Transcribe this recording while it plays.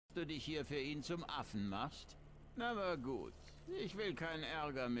du dich hier für ihn zum Affen machst? Aber gut, ich will keinen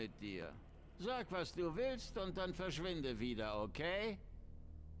Ärger mit dir. Sag, was du willst und dann verschwinde wieder, okay?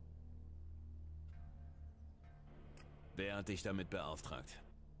 Wer hat dich damit beauftragt?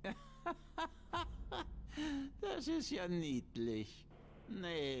 Das ist ja niedlich.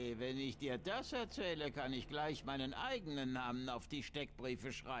 Nee, wenn ich dir das erzähle, kann ich gleich meinen eigenen Namen auf die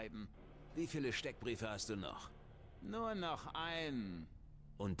Steckbriefe schreiben. Wie viele Steckbriefe hast du noch? Nur noch einen.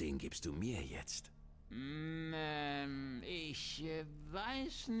 Und den gibst du mir jetzt. Ich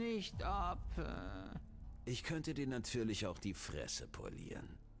weiß nicht, ob... Ich könnte dir natürlich auch die Fresse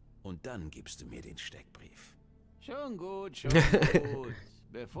polieren. Und dann gibst du mir den Steckbrief. Schon gut, schon gut.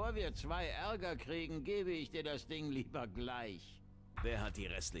 Bevor wir 2 Ärger kriegen, gebe ich dir das Ding lieber gleich. Wer hat die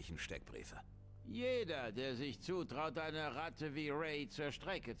restlichen Steckbriefe? Jeder, der sich zutraut, eine Ratte wie Ray zur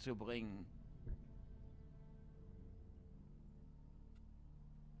Strecke zu bringen.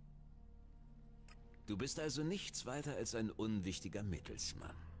 Du bist also nichts weiter als ein unwichtiger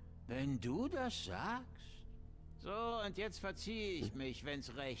Mittelsmann. Wenn du das sagst. So, und jetzt verziehe ich mich,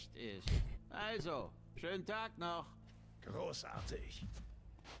 wenn's recht ist. Also, schönen Tag noch. Großartig.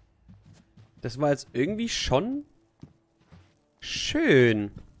 Das war jetzt irgendwie schon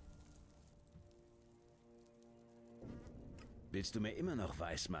schön. Willst du mir immer noch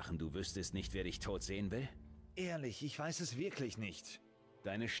weismachen, du wüsstest nicht, wer dich tot sehen will? Ehrlich, ich weiß es wirklich nicht.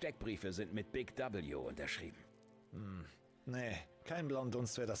 Deine Steckbriefe sind mit Big W unterschrieben. Nee, kein blauen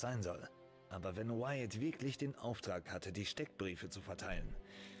Dunst, wer das sein soll. Aber wenn Wyatt wirklich den Auftrag hatte, die Steckbriefe zu verteilen,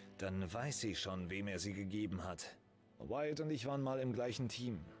 dann weiß ich schon, wem er sie gegeben hat. Wyatt und ich waren mal im gleichen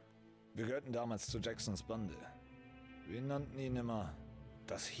Team. Wir gehörten damals zu Jacksons Bande. Wir nannten ihn immer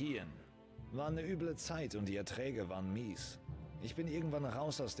das Hirn. War eine üble Zeit und die Erträge waren mies. Ich bin irgendwann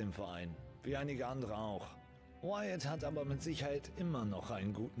raus aus dem Verein, wie einige andere auch. Wyatt hat aber mit Sicherheit immer noch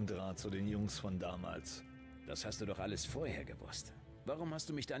einen guten Draht zu den Jungs von damals. Das hast du doch alles vorher gewusst. Warum hast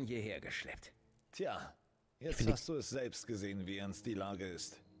du mich dann hierher geschleppt? Tja, jetzt hast du es selbst gesehen, wie ernst die Lage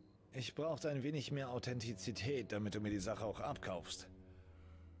ist. Ich brauchte ein wenig mehr Authentizität, damit du mir die Sache auch abkaufst.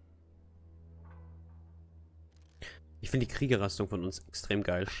 Ich finde die Kriegerrüstung von uns extrem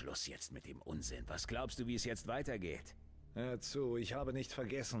geil. Schluss jetzt mit dem Unsinn. Was glaubst du, wie es jetzt weitergeht? Hör zu, ich habe nicht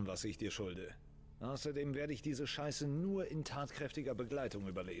vergessen, was ich dir schulde. Außerdem werde ich diese Scheiße nur in tatkräftiger Begleitung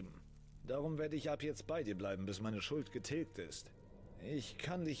überleben. Darum werde ich ab jetzt bei dir bleiben, bis meine Schuld getilgt ist. Ich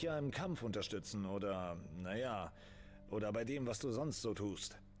kann dich ja im Kampf unterstützen oder, naja, oder bei dem, was du sonst so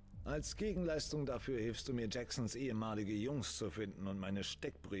tust. Als Gegenleistung dafür hilfst du mir, Jacksons ehemalige Jungs zu finden und meine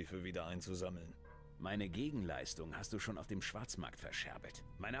Steckbriefe wieder einzusammeln. Meine Gegenleistung hast du schon auf dem Schwarzmarkt verscherbelt.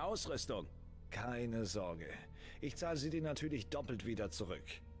 Meine Ausrüstung. Keine Sorge. Ich zahle sie dir natürlich doppelt wieder zurück.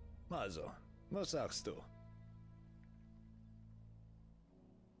 Also, was sagst du?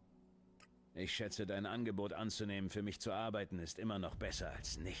 Ich schätze, dein Angebot anzunehmen, für mich zu arbeiten, ist immer noch besser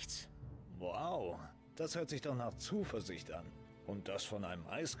als nichts. Wow, das hört sich doch nach Zuversicht an. Und das von einem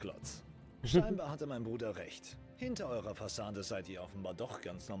Eisklotz. Scheinbar hatte mein Bruder recht. Hinter eurer Fassade seid ihr offenbar doch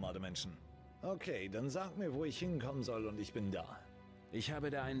ganz normale Menschen. Okay, dann sag mir, wo ich hinkommen soll und ich bin da. Ich habe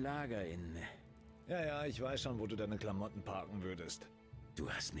da ein Lager in... Ja, ich weiß schon, wo du deine Klamotten parken würdest. Du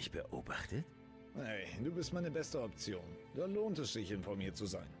hast mich beobachtet? Hey, du bist meine beste Option. Da lohnt es sich, informiert zu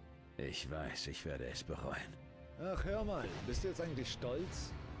sein. Ich weiß, ich werde es bereuen. Ach, hör mal, bist du jetzt eigentlich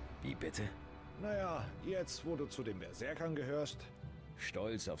stolz? Wie bitte? Naja, jetzt, wo du zu den Berserkern gehörst.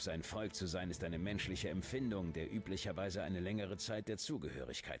 Stolz auf sein Volk zu sein, ist eine menschliche Empfindung, der üblicherweise eine längere Zeit der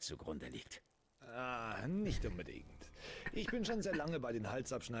Zugehörigkeit zugrunde liegt. Ah, nicht unbedingt. Ich bin schon sehr lange bei den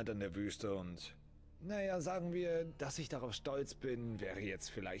Halsabschneidern der Wüste und... Naja, sagen wir, dass ich darauf stolz bin, wäre jetzt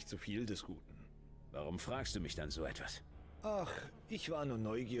vielleicht zu viel des Guten. Warum fragst du mich dann so etwas? Ach, ich war nur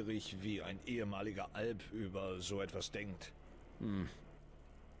neugierig, wie ein ehemaliger Alp über so etwas denkt.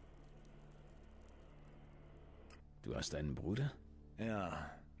 Du hast einen Bruder? Ja,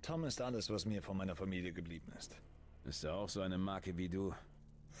 Tom ist alles, was mir von meiner Familie geblieben ist. Ist er auch so eine Marke wie du?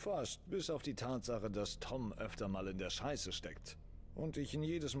 Fast, bis auf die Tatsache, dass Tom öfter mal in der Scheiße steckt. Und ich ihn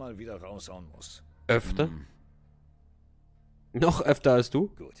jedes Mal wieder raushauen muss. Öfter? Noch öfter als du?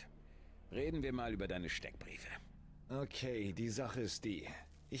 Gut. Reden wir mal über deine Steckbriefe. Okay, die Sache ist die.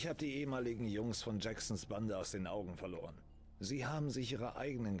 Ich habe die ehemaligen Jungs von Jacksons Bande aus den Augen verloren. Sie haben sich ihre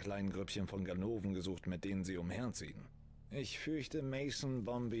eigenen kleinen Grüppchen von Ganoven gesucht, mit denen sie umherziehen. Ich fürchte, Mason,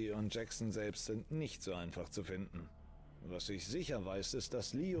 Bombi und Jackson selbst sind nicht so einfach zu finden. Was ich sicher weiß, ist,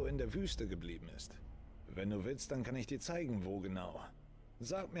 dass Leo in der Wüste geblieben ist. Wenn du willst, dann kann ich dir zeigen, wo genau.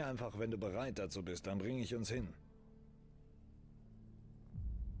 Sag mir einfach, wenn du bereit dazu bist, dann bringe ich uns hin.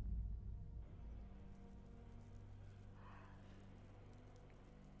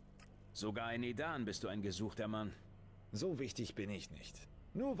 Sogar in Edan bist du ein gesuchter Mann. So wichtig bin ich nicht.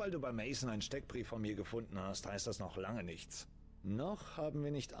 Nur weil du bei Mason einen Steckbrief von mir gefunden hast, heißt das noch lange nichts. Noch haben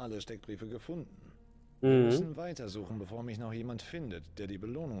wir nicht alle Steckbriefe gefunden. Wir müssen weitersuchen, bevor mich noch jemand findet, der die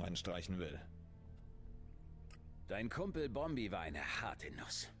Belohnung einstreichen will. Dein Kumpel Bombi war eine harte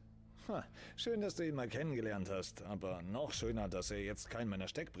Nuss. Ha, schön, dass du ihn mal kennengelernt hast, aber noch schöner, dass er jetzt keinen meiner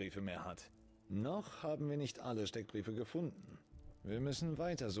Steckbriefe mehr hat. Noch haben wir nicht alle Steckbriefe gefunden. Wir müssen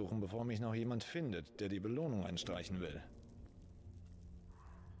weitersuchen, bevor mich noch jemand findet, der die Belohnung einstreichen will.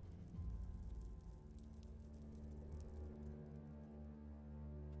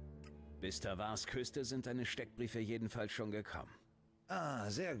 Bis Tavars Küste sind deine Steckbriefe jedenfalls schon gekommen. Ah,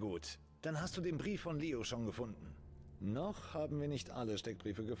 sehr gut. Dann hast du den Brief von Leo schon gefunden. Noch haben wir nicht alle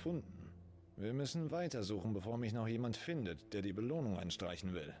Steckbriefe gefunden. Wir müssen weitersuchen, bevor mich noch jemand findet, der die Belohnung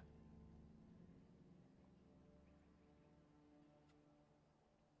einstreichen will.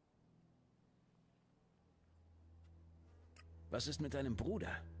 Was ist mit deinem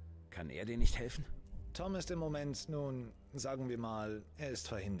Bruder? Kann er dir nicht helfen? Tom ist im Moment, nun, sagen wir mal, er ist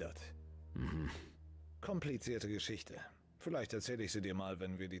verhindert. Komplizierte Geschichte. Vielleicht erzähle ich sie dir mal,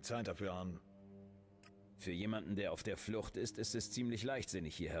 wenn wir die Zeit dafür haben. Für jemanden, der auf der Flucht ist, ist es ziemlich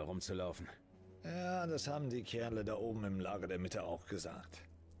leichtsinnig, hier herumzulaufen. Ja, das haben die Kerle da oben im Lager der Mitte auch gesagt.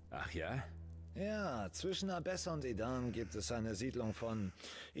 Ach ja? Ja, zwischen Abessa und Edan gibt es eine Siedlung von,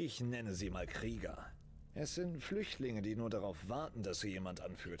 ich nenne sie mal Krieger. Es sind Flüchtlinge, die nur darauf warten, dass sie jemand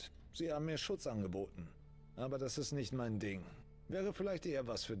anführt. Sie haben mir Schutz angeboten. Aber das ist nicht mein Ding. Wäre vielleicht eher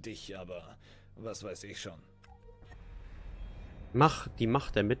was für dich, aber was weiß ich schon. Die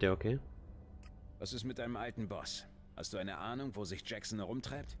Macht der Mitte, okay? Was ist mit deinem alten Boss? Hast du eine Ahnung, wo sich Jackson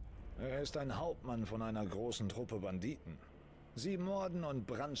herumtreibt? Er ist ein Hauptmann von einer großen Truppe Banditen. Sie morden und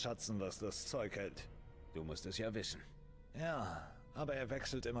brandschatzen, was das Zeug hält. Du musst es ja wissen. Ja, aber er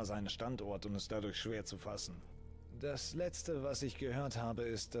wechselt immer seinen Standort und ist dadurch schwer zu fassen. Das Letzte, was ich gehört habe,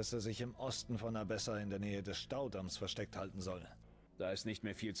 ist, dass er sich im Osten von Abessa in der Nähe des Staudamms versteckt halten soll. Da ist nicht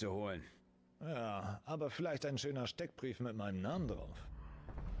mehr viel zu holen. Ja, aber vielleicht ein schöner Steckbrief mit meinem Namen drauf.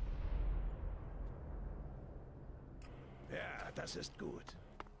 Ja, das ist gut.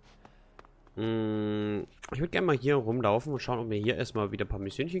 Ich würde gerne mal hier rumlaufen und schauen, ob wir hier erstmal wieder ein paar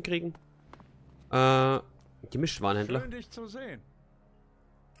Missionchen kriegen. Gemischtwarenhändler. Schön, dich zu sehen.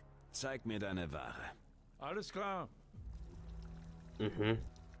 Zeig mir deine Ware. Alles klar.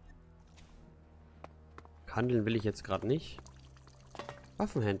 Handeln will ich jetzt gerade nicht.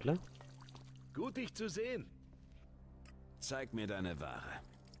 Waffenhändler. Gut, dich zu sehen. Zeig mir deine Ware.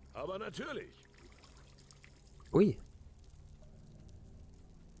 Aber natürlich. Ui.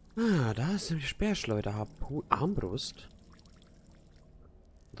 Ah, da ist eine Speerschleuder. Armbrust.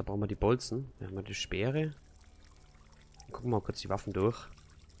 Da brauchen wir die Bolzen. Da haben wir die Speere. Gucken wir mal kurz die Waffen durch.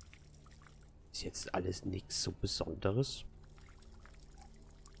 Ist jetzt alles nichts so Besonderes.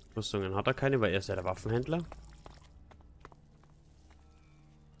 Rüstungen hat er keine, weil er ist ja der Waffenhändler.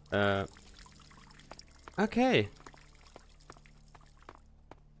 Okay.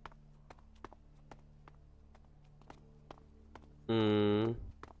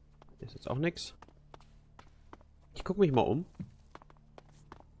 Ist jetzt auch nichts. Ich gucke mich mal um.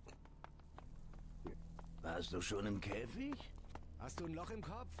 Warst du schon im Käfig? Hast du ein Loch im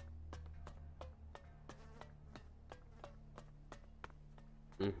Kopf?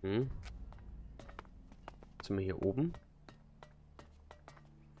 Jetzt sind wir hier oben.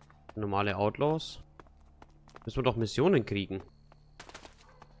 Normale Outlaws. Müssen wir doch Missionen kriegen.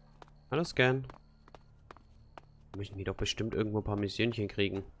 Hallo Scan. Müssen wir doch bestimmt irgendwo ein paar Missionchen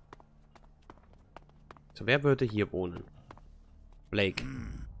kriegen. So, wer würde hier wohnen? Blake.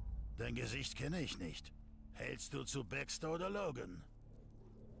 Dein Gesicht kenne ich nicht. Hältst du zu Baxter oder Logan?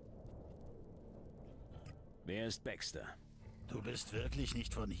 Wer ist Baxter? Du bist wirklich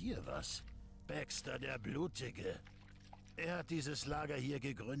nicht von hier, was? Baxter der Blutige. Er hat dieses Lager hier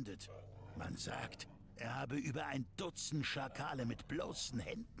gegründet. Man sagt, er habe über 1 Dutzend Schakale mit bloßen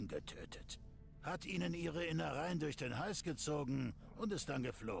Händen getötet. Hat ihnen ihre Innereien durch den Hals gezogen und ist dann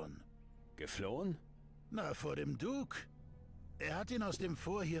geflohen. Geflohen? Na, vor dem Duke. Er hat ihn aus dem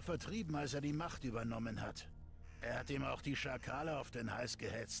Fort hier vertrieben, als er die Macht übernommen hat. Er hat ihm auch die Schakale auf den Hals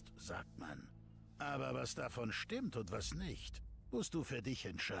gehetzt, sagt man. Aber was davon stimmt und was nicht, musst du für dich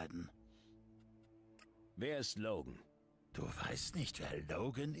entscheiden. Wer ist Logan? Du weißt nicht, wer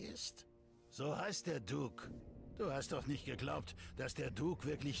Logan ist? So heißt der Duke. Du hast doch nicht geglaubt, dass der Duke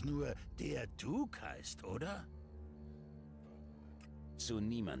wirklich nur der Duke heißt, oder? Zu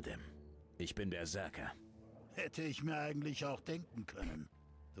niemandem. Ich bin Berserker. Hätte ich mir eigentlich auch denken können.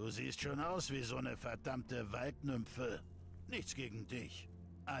 Du siehst schon aus wie so eine verdammte Waldnymphe. Nichts gegen dich.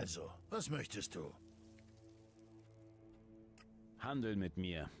 Also, was möchtest du? Handel mit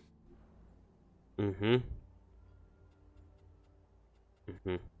mir. Mhm.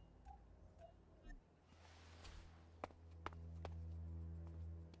 Mhm.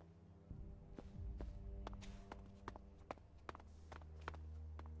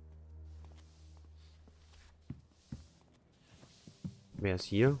 Wer ist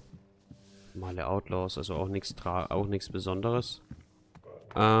hier? Normale Outlaws, also auch nichts Besonderes.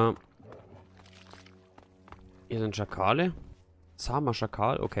 Hier sind Schakale. Zahmer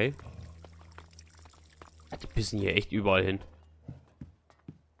Schakal, okay. Die pissen hier echt überall hin.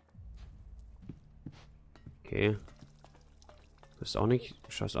 Okay. Du bist auch nicht.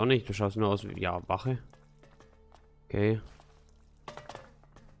 Du schaust auch nicht. Du schaust nur aus wie. Ja, Wache. Okay.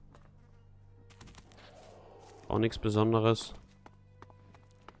 Auch nichts Besonderes.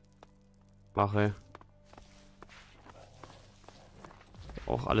 Wache.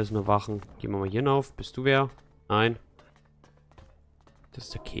 Auch alles nur Wachen. Gehen wir mal hier hinauf. Bist du wer? Nein. Das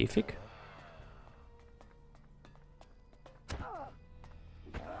ist der Käfig?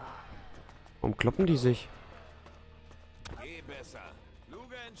 Warum kloppen die sich? Geh besser.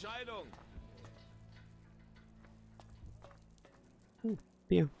 Kluge Entscheidung.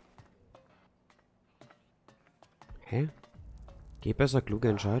 Bier. Hä? Geh besser, kluge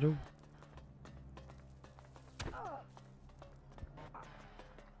Entscheidung.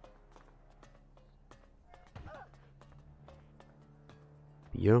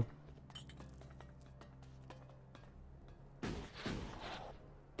 Bier.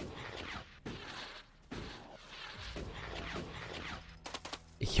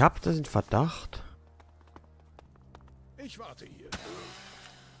 Ich habe das in Verdacht, Ich warte hier.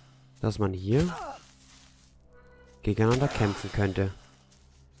 dass man hier gegeneinander kämpfen könnte.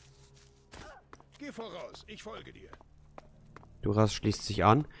 Geh voraus, ich folge dir. Duras schließt sich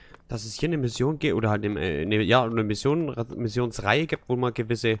an, dass es hier eine Mission geht, oder halt eine Missionsreihe gibt, wo man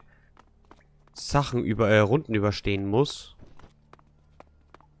gewisse Sachen Runden überstehen muss.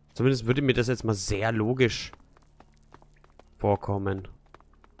 Zumindest würde mir das jetzt mal sehr logisch vorkommen.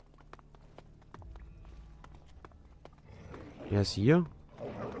 Wer ist hier?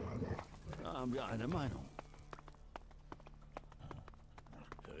 Da haben wir eine Meinung.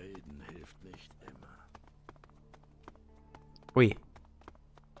 Reden hilft nicht immer. Ui.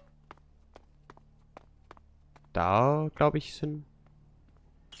 Da, glaube ich, sind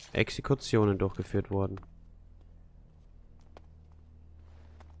Exekutionen durchgeführt worden.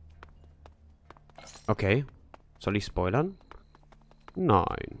 Okay. Soll ich spoilern?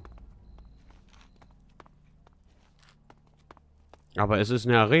 Nein. Aber es ist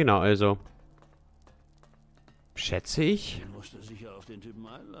eine Arena, also. Schätze ich. Den musste sicher auf den Typen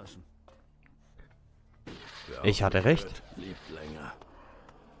einlassen. Ich hatte recht. Lebt länger.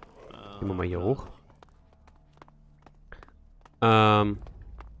 Gehen wir mal hier hoch.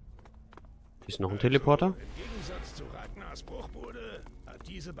 Ist noch ein Teleporter? Im Gegensatz zu Ragnars Bruchbude hat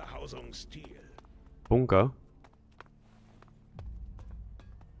diese Behausung Stil. Bunker.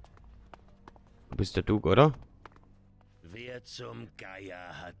 Du bist der Duke, oder? Wer zum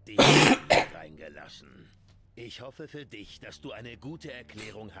Geier hat dich reingelassen? Ich hoffe für dich, dass du eine gute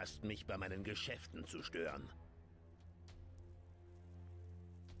Erklärung hast, mich bei meinen Geschäften zu stören.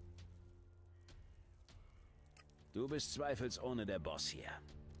 Du bist zweifelsohne der Boss hier.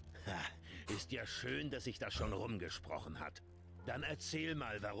 Ha, ist ja schön, dass sich das schon rumgesprochen hat. Dann erzähl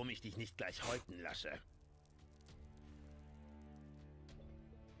mal, warum ich dich nicht gleich häuten lasse.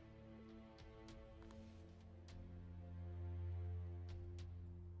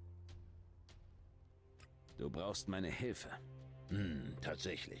 Du brauchst meine Hilfe.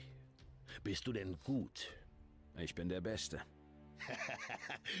 Tatsächlich. Bist du denn gut? Ich bin der Beste.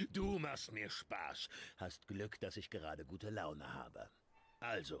 Du machst mir Spaß. Hast Glück, dass ich gerade gute Laune habe.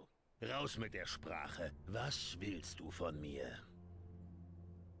 Also, raus mit der Sprache. Was willst du von mir?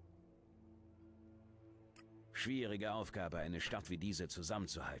 Schwierige Aufgabe, eine Stadt wie diese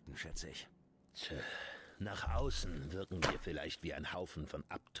zusammenzuhalten, schätze ich. Tja, nach außen wirken wir vielleicht wie ein Haufen von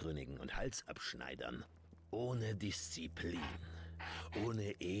Abtrünnigen und Halsabschneidern. Ohne Disziplin,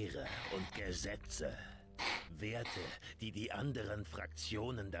 ohne Ehre und Gesetze. Werte, die die anderen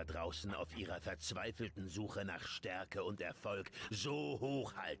Fraktionen da draußen auf ihrer verzweifelten Suche nach Stärke und Erfolg so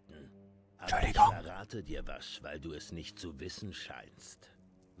hochhalten. Aber ich verrate dir was, weil du es nicht zu wissen scheinst.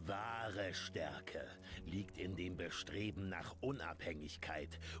 Wahre Stärke liegt in dem Bestreben nach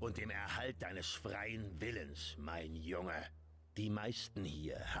Unabhängigkeit und dem Erhalt deines freien Willens, mein Junge. Die meisten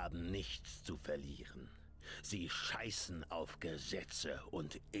hier haben nichts zu verlieren. Sie scheißen auf Gesetze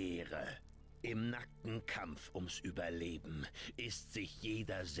und Ehre. Im nackten Kampf ums Überleben ist sich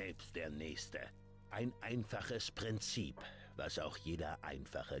jeder selbst der Nächste. Ein einfaches Prinzip, was auch jeder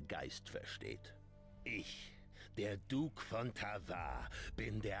einfache Geist versteht. Ich, der Duke von Tavar,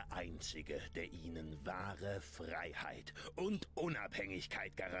 bin der Einzige, der ihnen wahre Freiheit und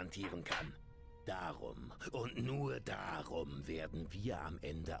Unabhängigkeit garantieren kann. Darum und nur darum werden wir am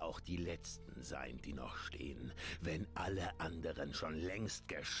Ende auch die Letzten sein, die noch stehen, wenn alle anderen schon längst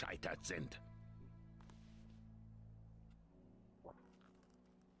gescheitert sind.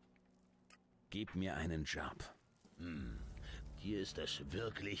 Gib mir einen Job. Dir ist es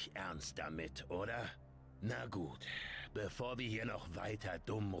wirklich ernst damit, oder? Na gut, bevor wir hier noch weiter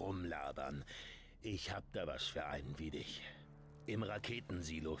dumm rumlabern, ich hab da was für einen wie dich. Im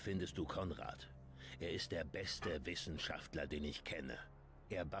Raketensilo findest du Konrad. Er ist der beste Wissenschaftler, den ich kenne.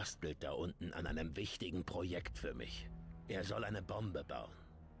 Er bastelt da unten an einem wichtigen Projekt für mich. Er soll eine Bombe bauen.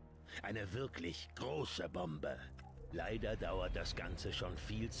 Eine wirklich große Bombe. Leider dauert das Ganze schon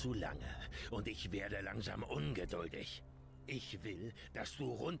viel zu lange und ich werde langsam ungeduldig. Ich will, dass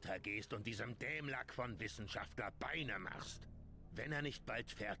du runtergehst und diesem Dämlack von Wissenschaftler Beine machst. Wenn er nicht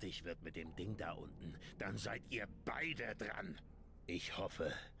bald fertig wird mit dem Ding da unten, dann seid ihr beide dran. Ich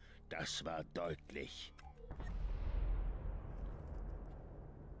hoffe, das war deutlich.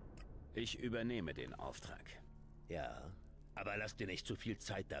 Ich übernehme den Auftrag. Ja, aber lass dir nicht zu viel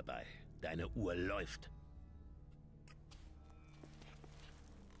Zeit dabei. Deine Uhr läuft.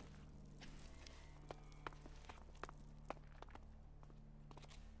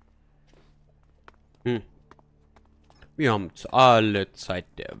 Wir haben alle Zeit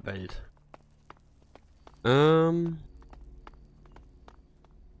der Welt.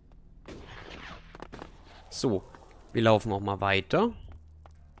 So, wir laufen noch mal weiter.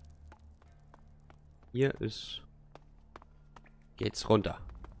 Hier geht's runter.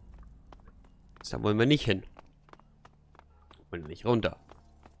 Da wollen wir nicht hin. Wollen nicht runter.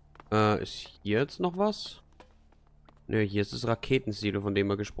 Ist hier jetzt noch was? Ne, hier ist das Raketensilo, von dem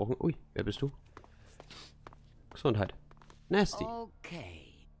wir gesprochen. Ui, wer bist du? Gesundheit. Nasty.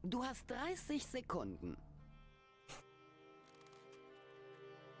 Okay, du hast 30 Sekunden.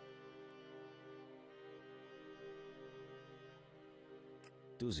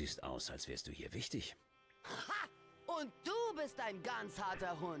 Du siehst aus, als wärst du hier wichtig. Ha! Und du bist ein ganz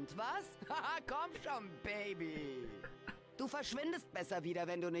harter Hund, was? Haha, komm schon, Baby. Du verschwindest besser wieder,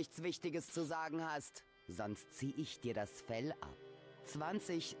 wenn du nichts Wichtiges zu sagen hast. Sonst zieh ich dir das Fell ab.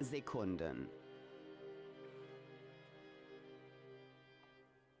 20 Sekunden.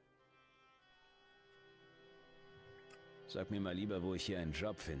 Sag mir mal lieber, wo ich hier einen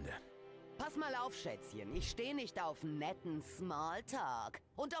Job finde. Pass mal auf, Schätzchen. Ich stehe nicht auf netten Smalltalk.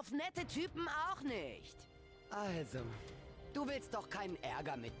 Und auf nette Typen auch nicht. Also, du willst doch keinen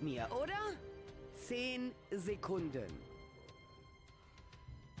Ärger mit mir, oder? 10 Sekunden.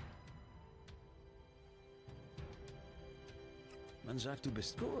 Man sagt, du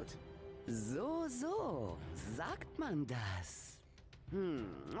bist gut. So, sagt man das.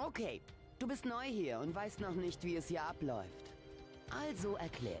 Okay. Du bist neu hier und weißt noch nicht, wie es hier abläuft. Also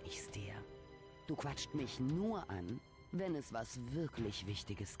erkläre ich's dir. Du quatscht mich nur an, wenn es was wirklich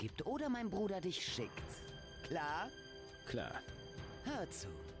Wichtiges gibt oder mein Bruder dich schickt. Klar? Klar. Hör zu.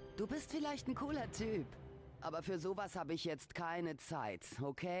 Du bist vielleicht ein cooler Typ. Aber für sowas habe ich jetzt keine Zeit,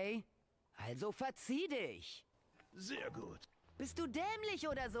 okay? Also verzieh dich. Sehr gut. Bist du dämlich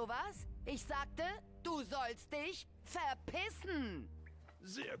oder sowas? Ich sagte, du sollst dich verpissen.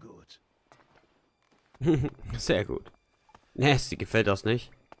 Sehr gut. Sehr gut. Nasty, gefällt das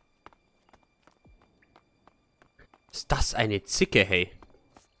nicht? Ist das eine Zicke, hey?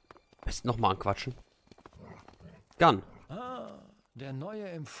 Besten nochmal anquatschen. Gun. Ah, der Neue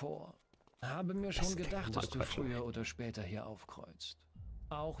im Vor. Habe mir schon gedacht, dass du früher oder später hier aufkreuzt.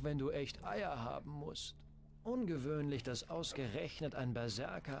 Auch wenn du echt Eier haben musst. Ungewöhnlich, dass ausgerechnet ein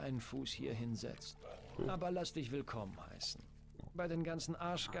Berserker einen Fuß hier hinsetzt. Aber lass dich willkommen heißen. Bei den ganzen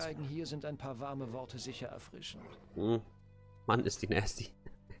Arschgeigen hier sind ein paar warme Worte sicher erfrischend. Mann, ist die nasty.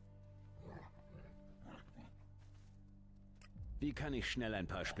 Wie kann ich schnell ein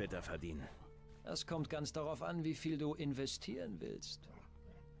paar Splitter verdienen? Das kommt ganz darauf an, wie viel du investieren willst.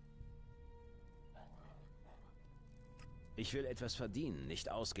 Ich will etwas verdienen,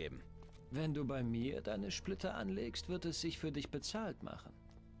 nicht ausgeben. Wenn du bei mir deine Splitter anlegst, wird es sich für dich bezahlt machen.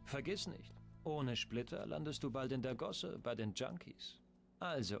 Vergiss nicht, ohne Splitter landest du bald in der Gosse bei den Junkies.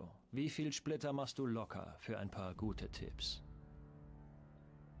 Also, wie viel Splitter machst du locker für ein paar gute Tipps?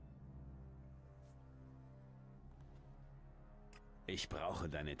 Ich brauche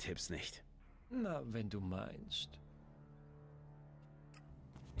deine Tipps nicht. Na, wenn du meinst.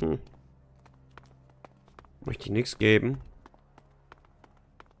 Möchte ich nichts geben.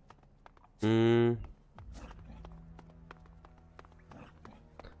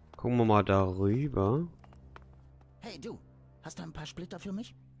 Gucken wir mal darüber. Hey du, hast du ein paar Splitter für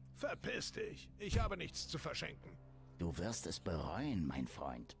mich? Verpiss dich. Ich habe nichts zu verschenken. Du wirst es bereuen, mein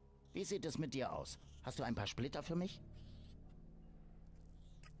Freund. Wie sieht es mit dir aus? Hast du ein paar Splitter für mich?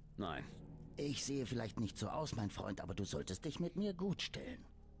 Nein. Ich sehe vielleicht nicht so aus, mein Freund, aber du solltest dich mit mir gut stellen.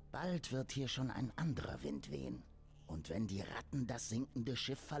 Bald wird hier schon ein anderer Wind wehen. Und wenn die Ratten das sinkende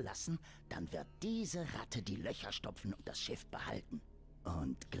Schiff verlassen, dann wird diese Ratte die Löcher stopfen und das Schiff behalten.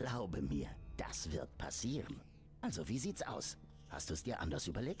 Und glaube mir, das wird passieren. Also, wie sieht's aus? Hast du es dir anders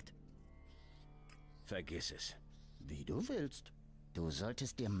überlegt? Vergiss es. Wie du willst. Du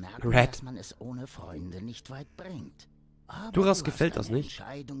solltest dir merken, Red. dass man es ohne Freunde nicht weit bringt. Aber Duras du gefällt hast das eine nicht.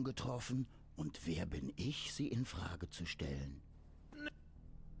 Entscheidung getroffen. Und wer bin ich, sie in Frage zu stellen?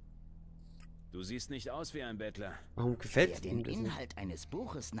 Du siehst nicht aus wie ein Bettler. Warum Wer gefällt den ihm das nicht? Inhalt eines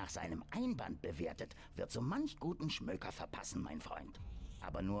Buches nach seinem Einband bewertet, wird so manch guten Schmöker verpassen, mein Freund.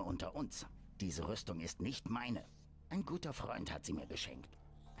 Aber nur unter uns. Diese Rüstung ist nicht meine. Ein guter Freund hat sie mir geschenkt.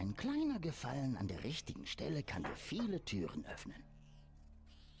 Ein kleiner Gefallen an der richtigen Stelle kann dir viele Türen öffnen.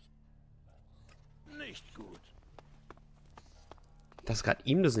 Nicht gut. Dass gerade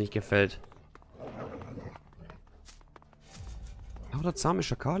ihm das nicht gefällt. Lauter zahme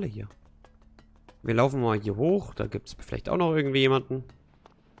Schakale hier. Wir laufen mal hier hoch. Da gibt es vielleicht auch noch irgendwie jemanden.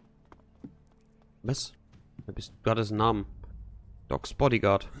 Was? Du hattest einen Namen. Docs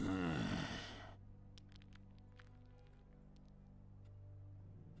Bodyguard.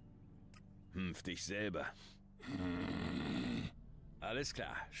 Dich selber. Alles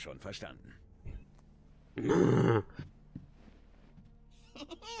klar, schon verstanden.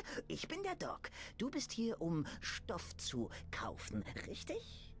 Ich bin der Doc. Du bist hier, um Stoff zu kaufen,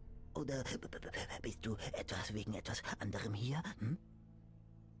 richtig? Oder bist du wegen etwas anderem hier? Hm?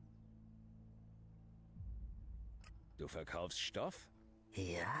 Du verkaufst Stoff?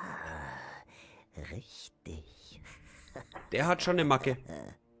 Ja, richtig. Der hat schon eine Macke.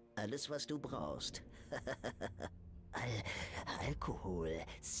 Alles, was du brauchst. Alkohol,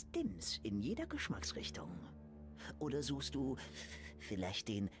 Stims in jeder Geschmacksrichtung. Oder suchst du vielleicht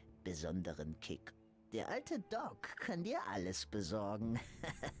den besonderen Kick? Der alte Doc kann dir alles besorgen.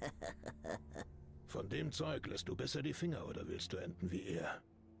 Von dem Zeug lässt du besser die Finger oder willst du enden wie er?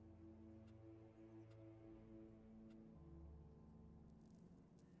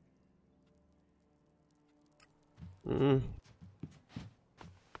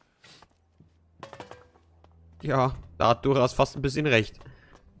 Ja, da hat Duras fast ein bisschen recht.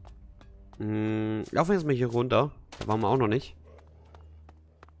 Laufen wir jetzt mal hier runter. Da waren wir auch noch nicht.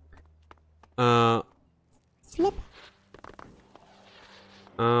 Flop.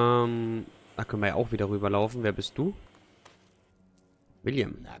 Da können wir ja auch wieder rüberlaufen. Wer bist du?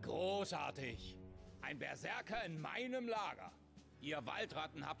 William. Na großartig. Ein Berserker in meinem Lager. Ihr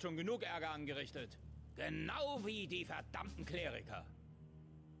Waldratten habt schon genug Ärger angerichtet. Genau wie die verdammten Kleriker.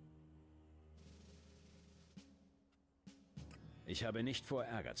 Ich habe nicht vor,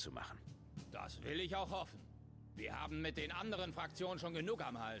 Ärger zu machen. Das will ich auch hoffen. Wir haben mit den anderen Fraktionen schon genug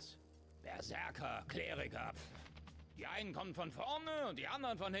am Hals. Berserker, Kleriker. Die einen kommen von vorne und die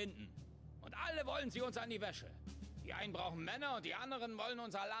anderen von hinten. Und alle wollen sie uns an die Wäsche. Die einen brauchen Männer und die anderen wollen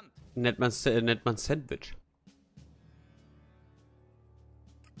unser Land. Nennt man Sandwich.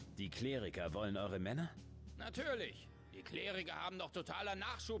 Die Kleriker wollen eure Männer? Natürlich. Die Kleriker haben doch totaler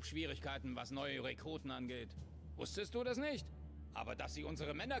Nachschubschwierigkeiten, was neue Rekruten angeht. Wusstest du das nicht? Aber dass sie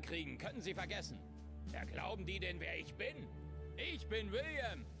unsere Männer kriegen, können sie vergessen. Wer glauben die denn, wer ich bin? Ich bin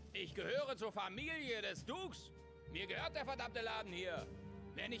William. Ich gehöre zur Familie des Dukes. Mir gehört der verdammte Laden hier.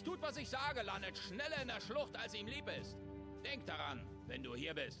 Wer nicht tut, was ich sage, landet schneller in der Schlucht, als ihm lieb ist. Denk daran, wenn du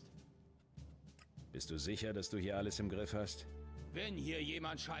hier bist. Bist du sicher, dass du hier alles im Griff hast? Wenn hier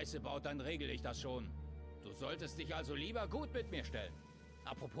jemand Scheiße baut, dann regel ich das schon. Du solltest dich also lieber gut mit mir stellen.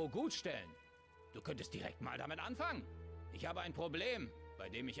 Apropos gut stellen. Du könntest direkt mal damit anfangen. Ich habe ein Problem, bei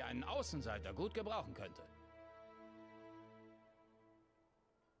dem ich einen Außenseiter gut gebrauchen könnte.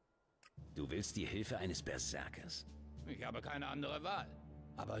 Du willst die Hilfe eines Berserkers? Ich habe keine andere Wahl.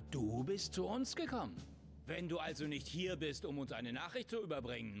 Aber du bist zu uns gekommen. Wenn du also nicht hier bist, um uns eine Nachricht zu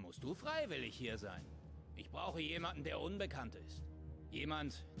überbringen, musst du freiwillig hier sein. Ich brauche jemanden, der unbekannt ist.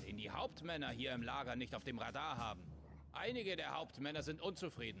 Jemand, den die Hauptmänner hier im Lager nicht auf dem Radar haben. Einige der Hauptmänner sind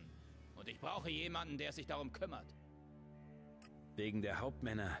unzufrieden. Und ich brauche jemanden, der sich darum kümmert. Wegen der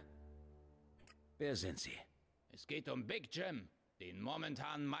Hauptmänner. Wer sind sie? Es geht um Big Jim, den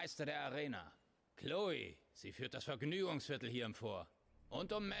momentanen Meister der Arena. Chloe, sie führt das Vergnügungsviertel hier empor.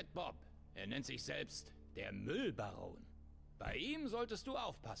 Und um Mad Bob. Er nennt sich selbst Der Müllbaron. Bei ihm solltest du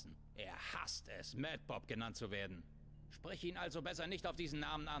aufpassen. Er hasst es, Mad Bob genannt zu werden. Sprich ihn also besser nicht auf diesen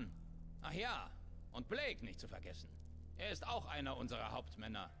Namen an. Ach ja, und Blake nicht zu vergessen. Er ist auch einer unserer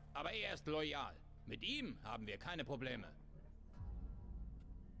Hauptmänner, aber er ist loyal. Mit ihm haben wir keine Probleme.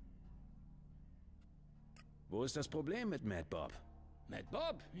 Wo ist das Problem mit Mad Bob? Mad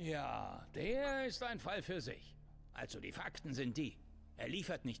Bob? Ja, der ist ein Fall für sich. Also die Fakten sind die. Er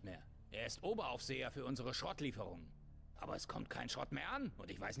liefert nicht mehr. Er ist Oberaufseher für unsere Schrottlieferungen. Aber es kommt kein Schrott mehr an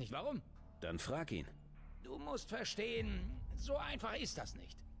und ich weiß nicht warum. Dann frag ihn. Du musst verstehen, so einfach ist das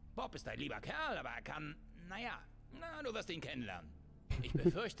nicht. Bob ist ein lieber Kerl, aber er kann, du wirst ihn kennenlernen. Ich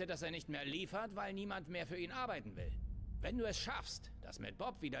befürchte, dass er nicht mehr liefert, weil niemand mehr für ihn arbeiten will. Wenn du es schaffst, dass Mad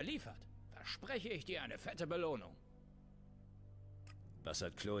Bob wieder liefert, verspreche ich dir eine fette Belohnung. Was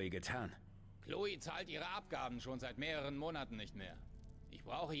hat Chloe getan? Chloe zahlt ihre Abgaben schon seit mehreren Monaten nicht mehr. Ich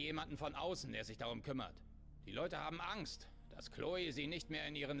brauche jemanden von außen, der sich darum kümmert. Die Leute haben Angst, dass Chloe sie nicht mehr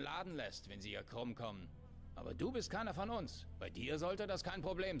in ihren Laden lässt, wenn sie ihr krumm kommen. Aber du bist keiner von uns. Bei dir sollte das kein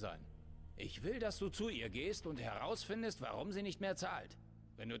Problem sein. Ich will, dass du zu ihr gehst und herausfindest, warum sie nicht mehr zahlt.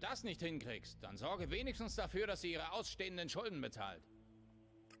 Wenn du das nicht hinkriegst, dann sorge wenigstens dafür, dass sie ihre ausstehenden Schulden bezahlt.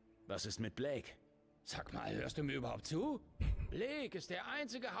 Was ist mit Blake? Sag mal, hörst du mir überhaupt zu? Blake ist der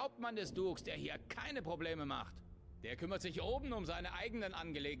einzige Hauptmann des Dukes, der hier keine Probleme macht. Der kümmert sich oben um seine eigenen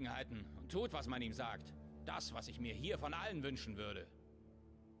Angelegenheiten und tut, was man ihm sagt. Das, was ich mir hier von allen wünschen würde.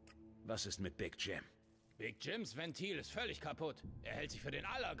 Was ist mit Big Jim? Big Jims Ventil ist völlig kaputt. Er hält sich für den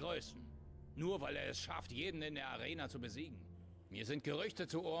Allergrößten. Nur weil er es schafft, jeden in der Arena zu besiegen. Mir sind Gerüchte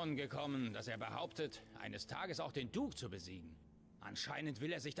zu Ohren gekommen, dass er behauptet, eines Tages auch den Duke zu besiegen. Anscheinend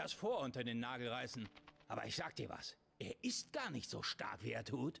will er sich das Vor unter den Nagel reißen. Aber ich sag dir was, er ist gar nicht so stark, wie er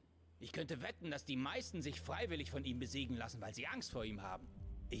tut. Ich könnte wetten, dass die meisten sich freiwillig von ihm besiegen lassen, weil sie Angst vor ihm haben.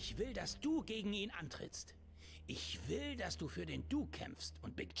 Ich will, dass du gegen ihn antrittst. Ich will, dass du für den Duke kämpfst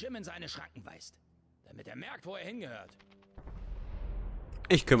und Big Jim in seine Schranken weist. Damit er merkt, wo er hingehört.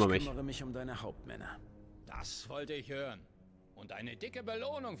 Ich kümmere mich um deine Hauptmänner. Das wollte ich hören. Und eine dicke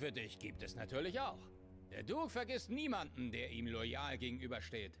Belohnung für dich gibt es natürlich auch. Der Duke vergisst niemanden, der ihm loyal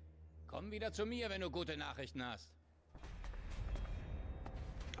gegenübersteht. Komm wieder zu mir, wenn du gute Nachrichten hast.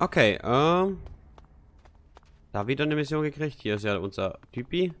 Okay, da wieder eine Mission gekriegt. Hier ist ja unser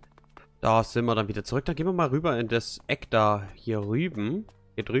Typi. Da sind wir dann wieder zurück. Dann gehen wir mal rüber in das Eck da hier rüben.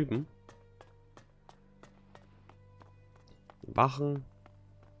 Hier drüben. Wachen.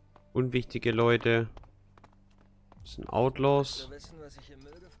 Unwichtige Leute. Das sind Outlaws.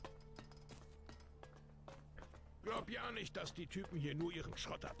 Glaub ja nicht, dass die Typen hier nur ihren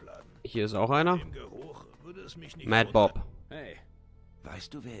Schrott abladen. Hier ist auch einer. Im Geruch würde es mich nicht Mad Bob. Hey.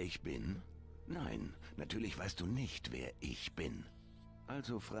 Weißt du, wer ich bin? Nein, natürlich weißt du nicht, wer ich bin.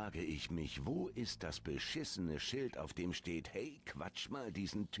 Also frage ich mich, wo ist das beschissene Schild, auf dem steht, hey, quatsch mal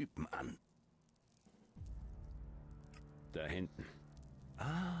diesen Typen an? Da hinten.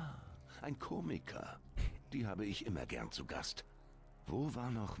 Ah, ein Komiker. Die habe ich immer gern zu Gast. Wo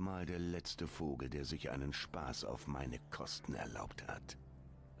war noch mal der letzte Vogel, der sich einen Spaß auf meine Kosten erlaubt hat?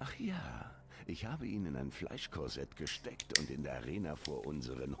 Ach ja, ich habe ihn in ein Fleischkorsett gesteckt und in der Arena vor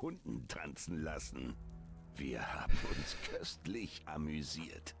unseren Hunden tanzen lassen. Wir haben uns köstlich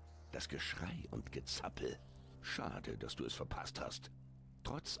amüsiert. Das Geschrei und Gezappel. Schade, dass du es verpasst hast.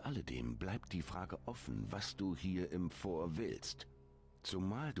 Trotz alledem bleibt die Frage offen, was du hier im Fort willst.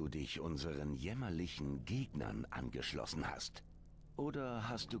 Zumal du dich unseren jämmerlichen Gegnern angeschlossen hast. Oder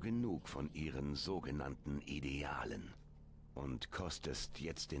hast du genug von ihren sogenannten Idealen? Und kostest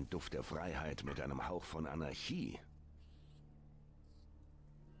jetzt den Duft der Freiheit mit einem Hauch von Anarchie?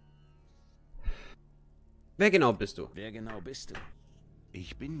 Wer genau bist du? Wer genau bist du?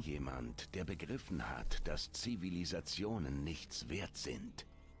 Ich bin jemand, der begriffen hat, dass Zivilisationen nichts wert sind.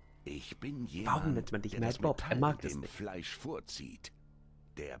 Ich bin jemand, Warum nennt man dich der Mad das Bob? Er Metall mag das dem nicht. Fleisch vorzieht.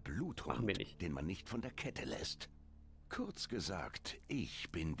 Der Machen wir Bluthund, nicht. den man nicht von der Kette lässt. Kurz gesagt,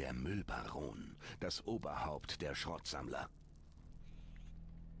 ich bin der Müllbaron, das Oberhaupt der Schrottsammler.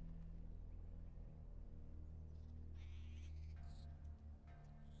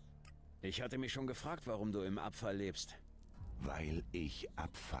 Ich hatte mich schon gefragt, warum du im Abfall lebst. Weil ich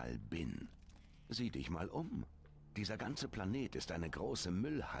Abfall bin. Sieh dich mal um. Dieser ganze Planet ist eine große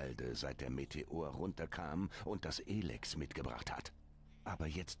Müllhalde, seit der Meteor runterkam und das Elex mitgebracht hat. Aber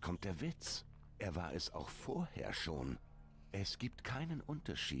jetzt kommt der Witz. Er war es auch vorher schon. Es gibt keinen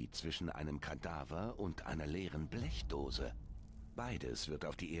Unterschied zwischen einem Kadaver und einer leeren Blechdose. Beides wird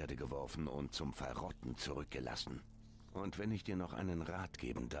auf die Erde geworfen und zum Verrotten zurückgelassen. Und wenn ich dir noch einen Rat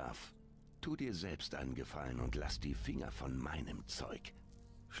geben darf, tu dir selbst einen Gefallen und lass die Finger von meinem Zeug.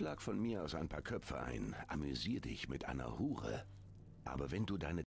 Schlag von mir aus ein paar Köpfe ein, amüsier dich mit einer Hure. Aber wenn du deine